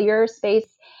familiar space.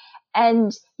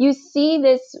 And you see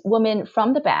this woman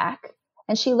from the back,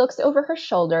 and she looks over her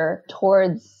shoulder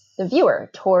towards the viewer,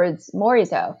 towards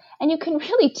Morisot. And you can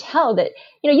really tell that,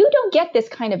 you know, you don't get this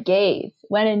kind of gaze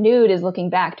when a nude is looking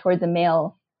back towards a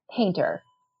male painter.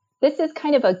 This is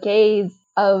kind of a gaze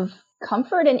of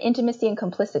comfort and intimacy and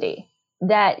complicity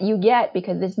that you get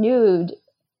because this nude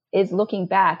is looking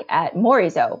back at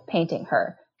Morisot painting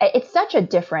her. It's such a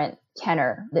different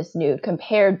tenor, this nude,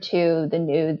 compared to the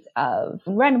nudes of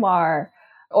Renoir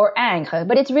or Ingres.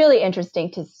 But it's really interesting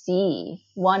to see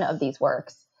one of these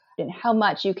works and how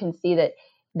much you can see that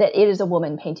it is a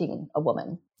woman painting a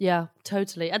woman. Yeah,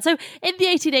 totally. And so in the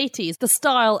 1880s, the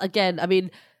style, again, I mean,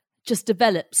 just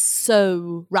develops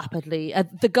so rapidly.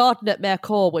 The Garden at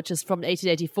Mercourt, which is from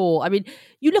 1884, I mean,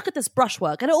 you look at this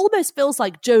brushwork and it almost feels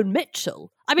like Joan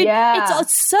Mitchell. I mean,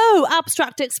 it's so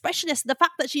abstract expressionist. And the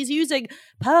fact that she's using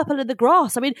purple in the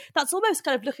grass, I mean, that's almost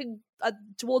kind of looking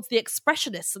towards the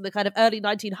expressionists in the kind of early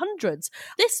 1900s.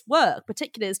 This work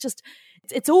particularly is just,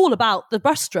 it's all about the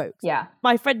brushstrokes. Yeah.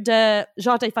 My friend Jade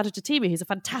Fatoutimi, who's a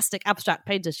fantastic abstract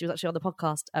painter, she was actually on the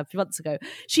podcast a few months ago,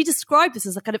 she described this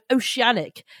as a kind of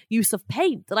oceanic use of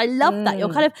paint. And I love that.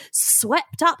 You're kind of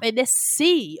swept up in this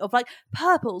sea of like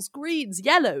purples, greens,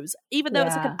 yellows, even though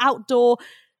it's like an outdoor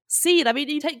scene. I mean,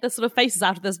 you take the sort of faces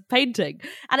out of this painting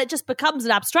and it just becomes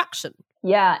an abstraction.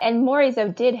 Yeah, and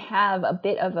Morisot did have a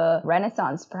bit of a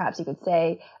renaissance, perhaps you could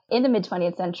say, in the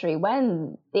mid-20th century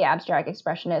when the abstract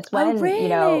expressionists, when, you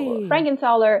know,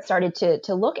 Frankenthaler started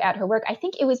to look at her work. I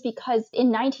think it was because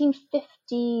in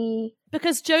 1950...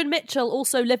 Because Joan Mitchell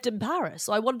also lived in Paris,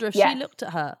 so I wonder if she looked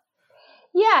at her.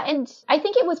 Yeah, and I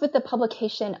think it was with the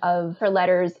publication of her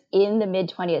letters in the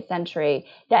mid-20th century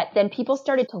that then people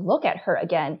started to look at her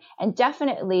again. And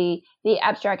definitely the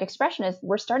abstract expressionists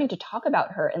were starting to talk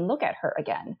about her and look at her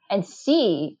again and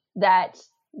see that,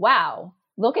 wow,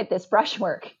 look at this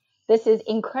brushwork. This is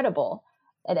incredible.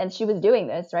 And she was doing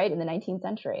this, right, in the 19th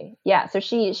century. Yeah, so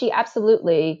she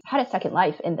absolutely had a second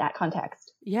life in that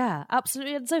context. Yeah,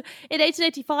 absolutely. And so in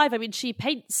 1885, I mean, she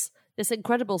paints this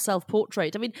incredible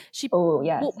self-portrait. I mean,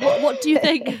 what do you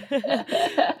think?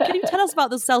 Can you tell us about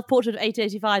the self-portrait of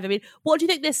 1885? I mean, what do you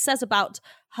think this says about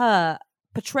her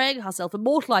portraying herself,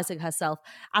 immortalizing herself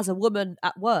as a woman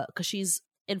at work because she's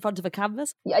in front of a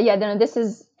canvas? Yeah, this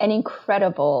is an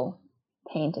incredible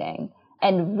painting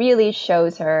and really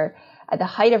shows her at the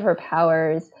height of her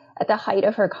powers, at the height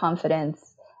of her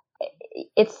confidence.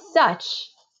 It's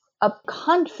such a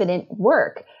confident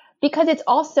work. Because it's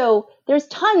also, there's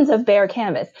tons of bare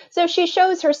canvas. So she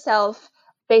shows herself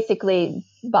basically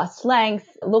bust length,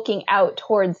 looking out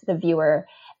towards the viewer.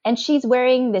 And she's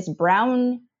wearing this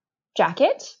brown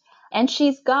jacket And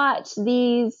she's got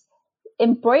these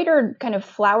embroidered kind of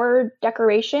flower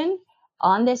decoration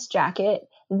on this jacket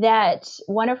that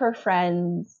one of her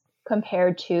friends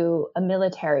compared to a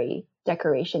military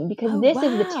decoration, because this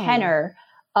is the tenor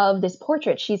of this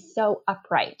portrait. She's so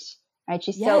upright, right?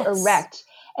 She's so erect,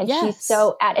 and she's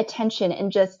so at attention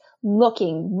and just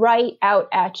looking right out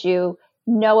at you,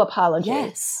 no apologies.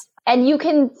 Yes. And you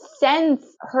can sense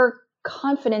her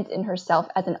confidence in herself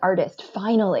as an artist,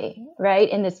 finally, right,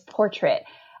 in this portrait.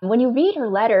 When you read her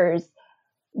letters,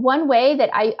 one way that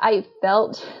I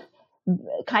felt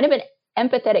kind of an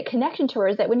empathetic connection to her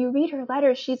is that when you read her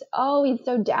letters, she's always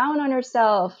so down on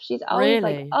herself. She's always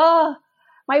like, oh,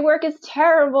 my work is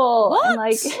terrible. What? And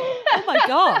like, oh my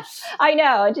gosh. I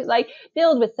know. And she's like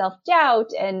filled with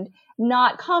self-doubt and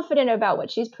not confident about what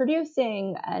she's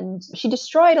producing. And she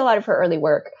destroyed a lot of her early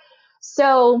work.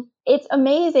 So it's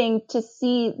amazing to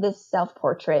see this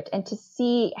self-portrait and to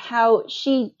see how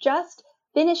she just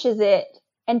finishes it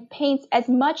and paints as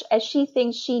much as she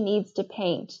thinks she needs to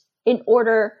paint in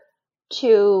order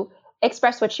to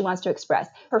express what she wants to express.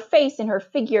 Her face and her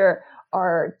figure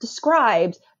are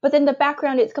described, but then the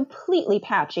background is completely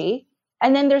patchy.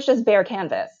 And then there's just bare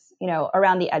canvas,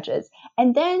 around the edges.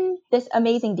 And then this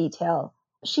amazing detail,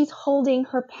 she's holding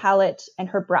her palette and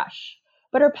her brush.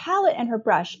 But her palette and her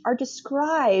brush are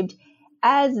described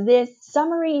as this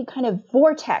summery kind of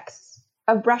vortex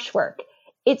of brushwork.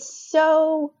 It's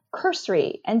so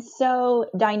cursory and so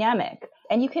dynamic.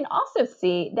 And you can also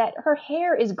see that her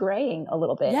hair is graying a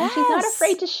little bit. Yes. And she's not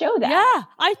afraid to show that. Yeah,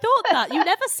 I thought that. You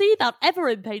never see that ever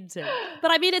in painting.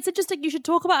 But I mean, it's interesting. You should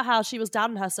talk about how she was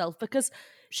down on herself, because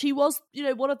she was,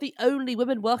 one of the only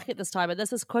women working at this time. And there's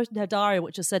this quote in her diary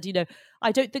which has said,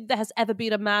 I don't think there has ever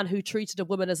been a man who treated a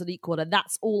woman as an equal. And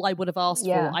that's all I would have asked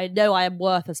for. I know I am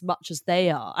worth as much as they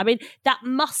are. I mean, that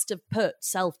must have put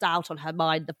self-doubt on her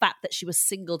mind. The fact that she was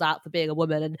singled out for being a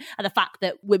woman, and the fact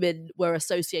that women were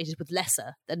associated with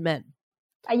lesser than men.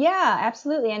 Yeah,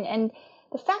 absolutely. And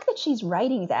the fact that she's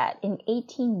writing that in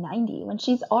 1890 when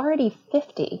she's already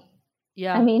 50.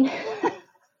 Yeah. I mean,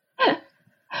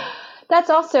 that's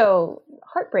also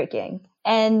heartbreaking.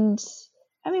 And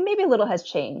I mean, maybe a little has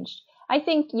changed. I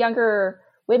think younger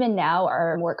women now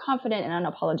are more confident and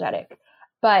unapologetic,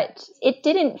 but it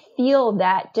didn't feel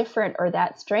that different or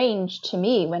that strange to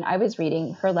me when I was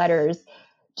reading her letters,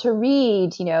 to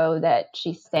read, that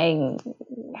she's saying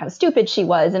how stupid she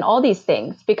was and all these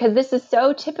things, because this is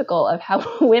so typical of how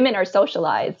women are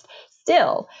socialized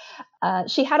still.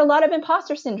 She had a lot of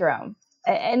imposter syndrome,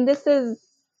 and this is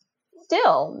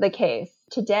still the case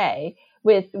today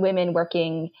with women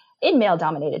working in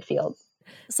male-dominated fields.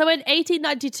 So in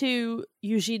 1892,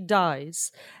 Eugene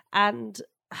dies, and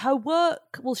her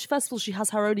work, well, first of all, she has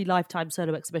her only lifetime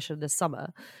solo exhibition this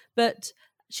summer, but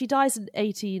she dies in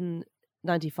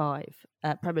 1895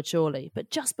 prematurely. But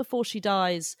just before she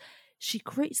dies, she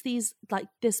creates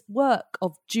this work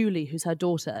of Julie, who's her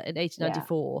daughter, in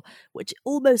 1894, which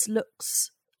almost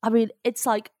looks, I mean, it's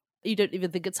like, you don't even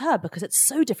think it's her because it's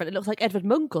so different. It looks like Edvard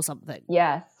Munch or something.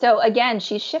 Yeah. So again,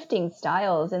 she's shifting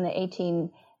styles in the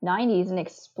 1890s and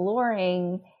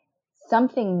exploring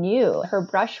something new. Her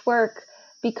brushwork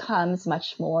becomes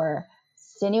much more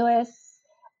sinuous.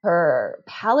 Her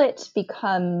palette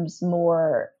becomes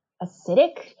more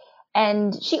acidic.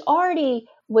 And she already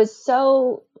was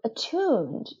so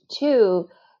attuned to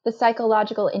the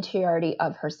psychological interiority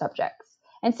of her subjects.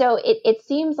 And so it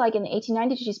seems like in the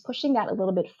 1890s, she's pushing that a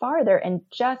little bit farther and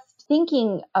just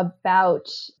thinking about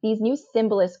these new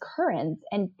symbolist currents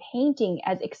and painting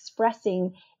as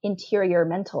expressing interior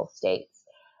mental states.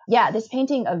 Yeah, this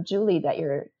painting of Julie that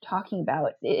you're talking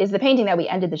about is the painting that we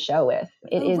ended the show with.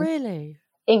 It is really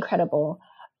incredible.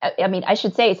 I mean, I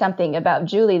should say something about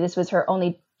Julie. This was her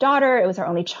only daughter. It was her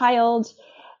only child.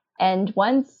 And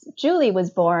once Julie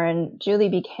was born, Julie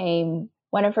became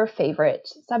one of her favorite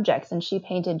subjects. And she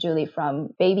painted Julie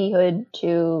from babyhood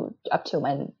up to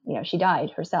when, she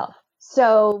died herself.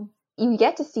 So you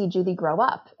get to see Julie grow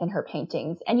up in her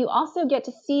paintings. And you also get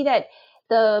to see that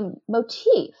the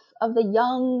motif of the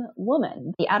young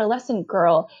woman, the adolescent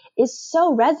girl, is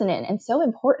so resonant and so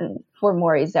important for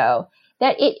Morisot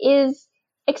that it is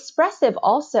expressive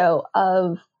also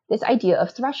of this idea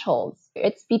of thresholds.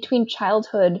 It's between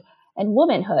childhood and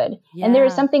womanhood. Yeah. And there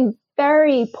is something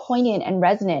very poignant and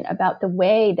resonant about the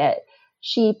way that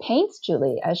she paints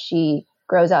Julie as she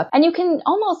grows up. And you can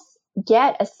almost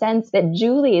get a sense that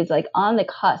Julie is like on the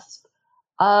cusp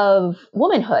of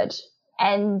womanhood.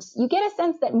 And you get a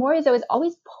sense that Morisot is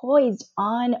always poised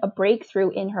on a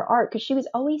breakthrough in her art because she was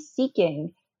always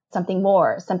seeking something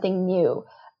more, something new.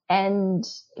 And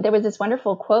there was this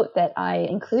wonderful quote that I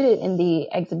included in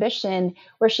the exhibition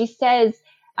where she says,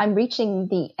 "I'm reaching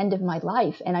the end of my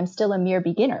life and I'm still a mere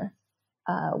beginner,"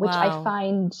 which I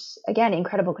find, again,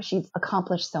 incredible because she's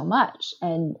accomplished so much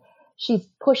and she's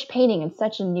pushed painting in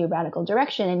such a new radical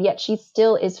direction. And yet she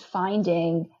still is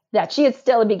finding that she is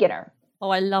still a beginner. Oh,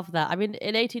 I love that. I mean,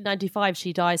 in 1895,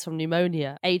 she dies from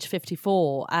pneumonia, age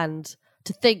 54. And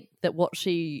to think that what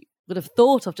she would have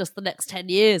thought of just the next 10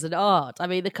 years in art, I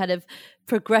mean, the kind of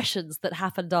progressions that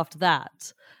happened after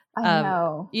that. I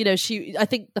know. I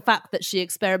think the fact that she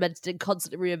experimented and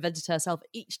constantly reinvented herself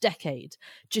each decade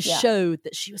just showed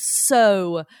that she was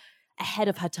so ahead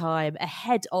of her time,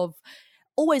 ahead of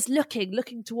always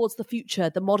looking towards the future,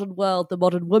 the modern world, the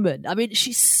modern woman. I mean,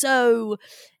 she's so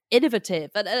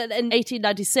innovative. And in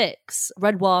 1896,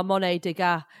 Renoir, Monet,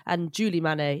 Degas, and Julie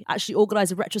Manet actually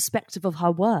organised a retrospective of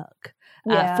her work,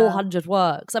 400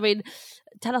 works. I mean,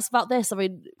 tell us about this. I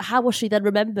mean, how was she then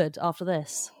remembered after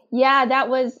this? Yeah, that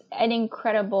was an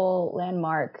incredible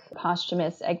landmark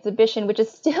posthumous exhibition, which is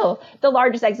still the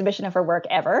largest exhibition of her work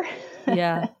ever.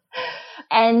 Yeah.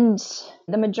 And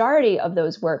the majority of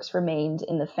those works remained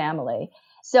in the family.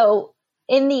 So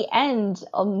in the end,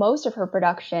 most of her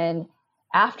production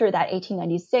after that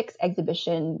 1896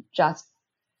 exhibition just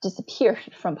disappeared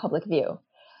from public view.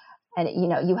 And,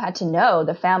 you had to know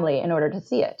the family in order to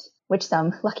see it, which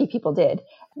some lucky people did.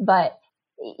 But,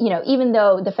 even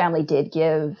though the family did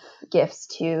give gifts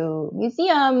to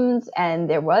museums and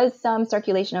there was some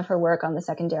circulation of her work on the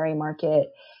secondary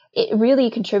market, it really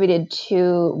contributed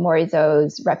to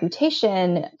Morisot's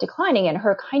reputation declining and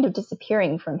her kind of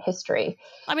disappearing from history.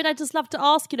 I mean, I'd just love to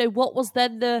ask, what was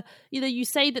then you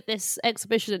say that this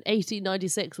exhibition in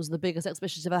 1896 was the biggest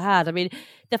exhibition she's ever had. I mean,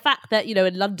 the fact that,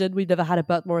 in London, we've never had a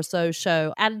Berthe Morisot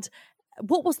show. And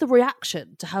what was the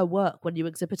reaction to her work when you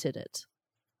exhibited it?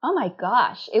 Oh my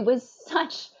gosh, it was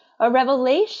such a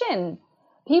revelation.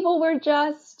 People were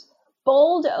just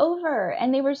bowled over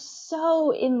and they were so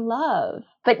in love.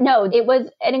 But no, it was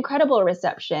an incredible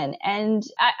reception. And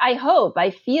I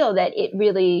feel that it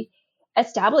really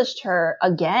established her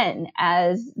again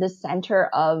as the center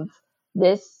of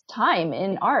this time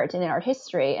in art and in art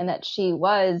history, and that she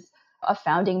was a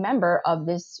founding member of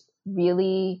this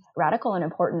really radical and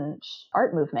important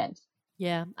art movement.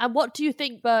 Yeah. And what do you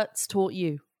think Berthe's taught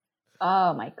you?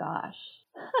 Oh my gosh.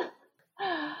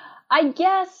 I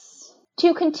guess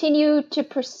to continue to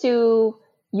pursue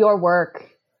your work,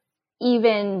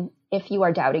 even if you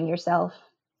are doubting yourself.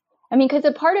 I mean, because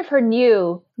a part of her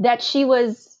knew that she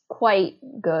was quite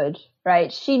good,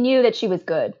 right? She knew that she was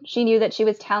good. She knew that she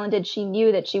was talented. She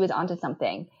knew that she was onto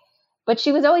something. But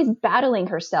she was always battling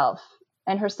herself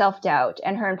and her self-doubt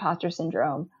and her imposter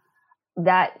syndrome.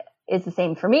 That is the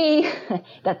same for me.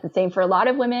 That's the same for a lot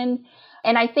of women.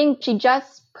 And I think she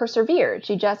just persevered.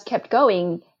 She just kept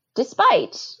going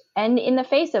despite and in the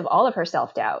face of all of her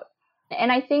self-doubt.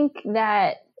 And I think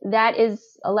that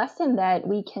is a lesson that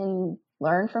we can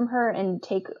learn from her and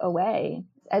take away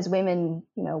as women,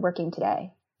 working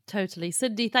today. Totally.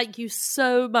 Cindy, thank you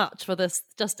so much for this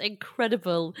just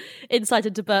incredible insight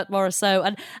into Berthe Morisot.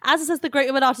 And as it says the Great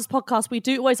Women Artists podcast, we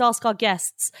do always ask our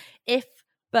guests, if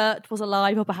Berthe was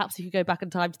alive, or perhaps you could go back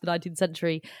in time to the 19th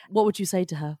century, what would you say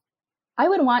to her? I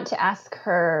would want to ask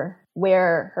her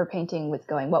where her painting was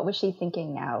going. What was she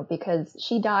thinking now? Because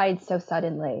she died so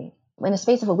suddenly in the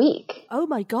space of a week. Oh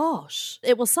my gosh.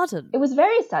 It was sudden. It was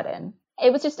very sudden.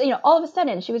 It was just, all of a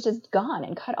sudden she was just gone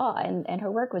and cut off, and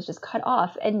her work was just cut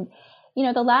off. And,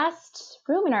 the last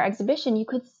room in our exhibition, you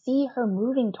could see her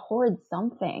moving towards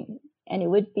something, and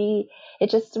it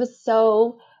just was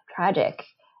so tragic.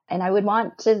 And I would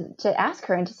want to ask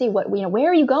her and to see where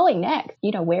are you going next?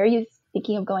 Where are you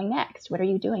thinking of going next? What are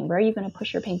you doing? Where are you going to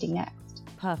push your painting next?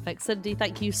 Perfect. Cindy,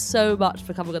 thank you so much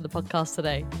for coming on the podcast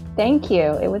today. Thank you.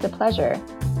 It was a pleasure.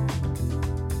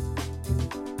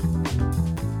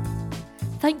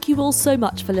 Thank you all so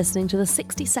much for listening to the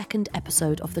 60-second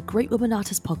episode of the Great Women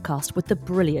Artists podcast with the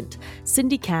brilliant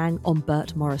Cindy Kang on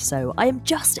Berthe Morisot. I am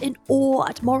just in awe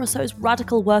at Morisot's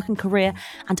radical work and career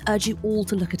and urge you all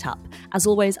to look it up. As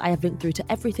always, I have linked through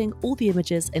to everything, all the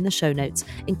images in the show notes,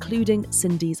 including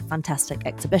Cindy's fantastic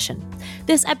exhibition.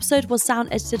 This episode was sound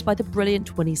edited by the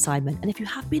brilliant Winnie Simon, and if you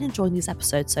have been enjoying these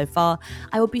episodes so far,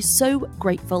 I would be so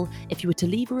grateful if you were to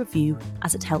leave a review,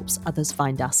 as it helps others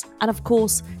find us. And of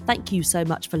course, thank you so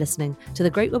much for listening to the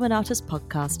Great Women Artists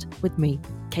podcast with me,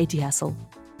 Katie Hessel.